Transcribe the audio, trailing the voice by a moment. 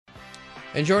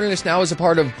And joining us now is a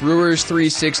part of Brewers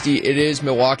 360. It is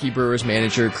Milwaukee Brewers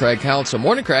manager Craig Counsell.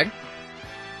 Morning, Craig.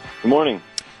 Good morning.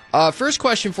 First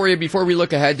question for you before we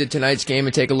look ahead to tonight's game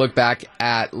and take a look back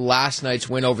at last night's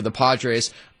win over the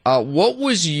Padres. What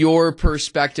was your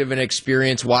perspective and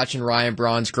experience watching Ryan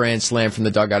Braun's grand slam from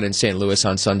the dugout in St. Louis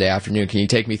on Sunday afternoon? Can you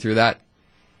take me through that?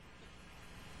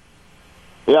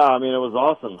 Yeah, I mean, it was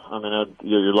awesome. I mean,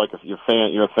 you're like you're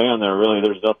a fan there. Really,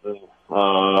 there's nothing.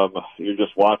 You're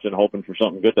just watching, hoping for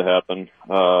something good to happen.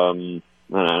 And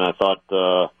I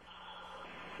thought,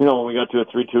 when we got to a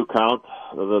 3-2 count,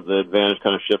 the advantage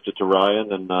kind of shifted to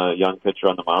Ryan and a young pitcher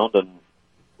on the mound,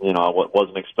 and I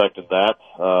wasn't expecting that.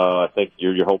 I think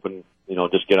you're hoping,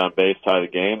 just get on base, tie the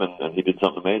game, and he did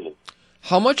something amazing.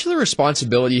 How much of the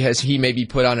responsibility has he maybe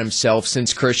put on himself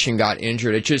since Christian got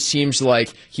injured? It just seems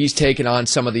like he's taken on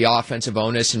some of the offensive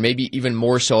onus and maybe even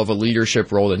more so of a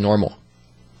leadership role than normal.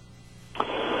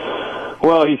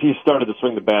 Well, he started to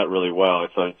swing the bat really well. I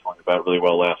thought he swung the bat really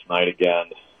well last night again.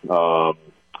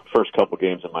 First couple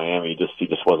games in Miami, he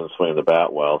just wasn't swinging the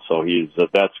bat well. So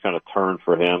that's kind of turned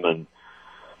for him, and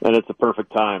it's a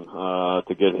perfect time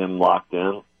to get him locked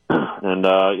in. And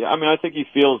I think he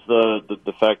feels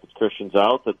the fact that Christian's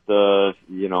out, that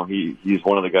he's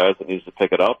one of the guys that needs to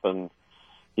pick it up, and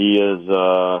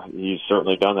he's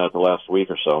certainly done that the last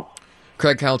week or so.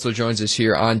 Craig Counsell joins us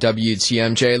here on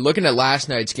WTMJ. Looking at last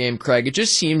night's game, Craig, it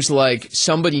just seems like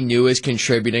somebody new is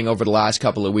contributing over the last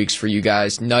couple of weeks for you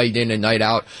guys, night in and night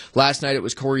out. Last night it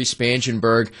was Corey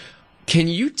Spangenberg. Can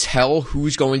you tell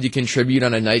who's going to contribute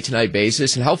on a night-to-night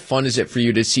basis, and how fun is it for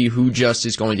you to see who just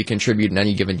is going to contribute in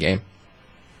any given game?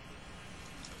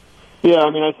 Yeah,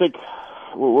 I mean, I think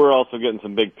we're also getting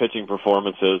some big pitching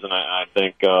performances, and I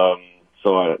think a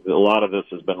lot of this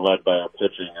has been led by our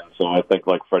pitching, and so I think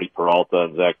like Freddie Peralta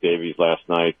and Zach Davies last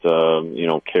night,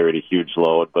 carried a huge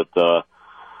load. But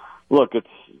look, it's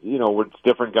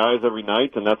different guys every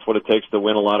night, and that's what it takes to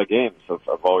win a lot of games.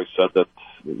 I've always said that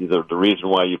the reason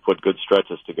why you put good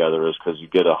stretches together is because you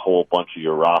get a whole bunch of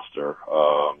your roster.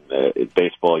 In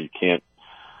baseball, you can't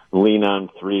lean on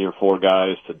 3 or 4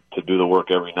 guys to do the work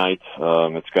every night.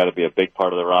 It's got to be a big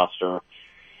part of the roster,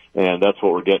 and that's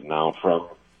what we're getting now from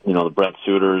the Brent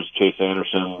Suters, Chase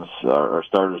Andersons, our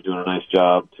starters doing a nice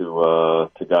job,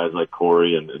 to guys like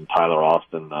Corey and Tyler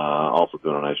Austin also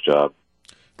doing a nice job.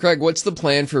 Craig, what's the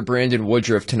plan for Brandon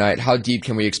Woodruff tonight? How deep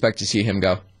can we expect to see him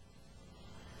go?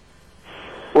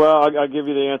 Well, I'll give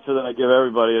you the answer that I give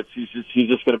everybody. He's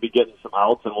just going to be getting some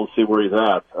outs, and we'll see where he's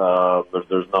at.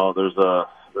 There's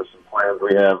some plans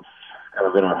we have kind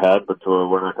of in our head, but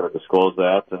we're not going to disclose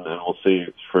that, and we'll see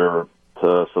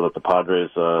so that the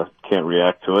Padres can't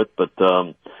react to it. But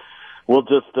we'll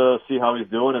just see how he's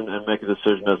doing and make a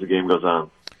decision as the game goes on.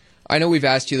 I know we've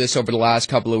asked you this over the last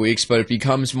couple of weeks, but it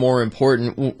becomes more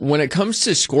important. When it comes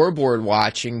to scoreboard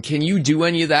watching, can you do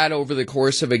any of that over the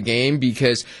course of a game?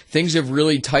 Because things have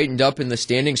really tightened up in the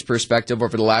standings perspective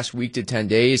over the last week to 10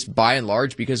 days, by and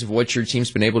large, because of what your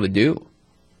team's been able to do.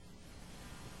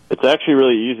 It's actually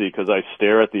really easy because I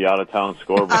stare at the out-of-town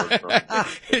scoreboard.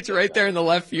 It's right there in the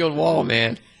left field wall,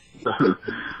 man.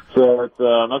 So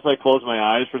unless I close my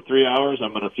eyes for 3 hours,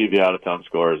 I'm going to see the out-of-town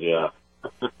scores, yeah.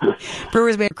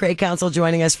 Brewers man Craig Counsell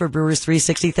joining us for Brewers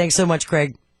 360. Thanks so much,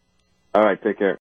 Craig. All right, take care.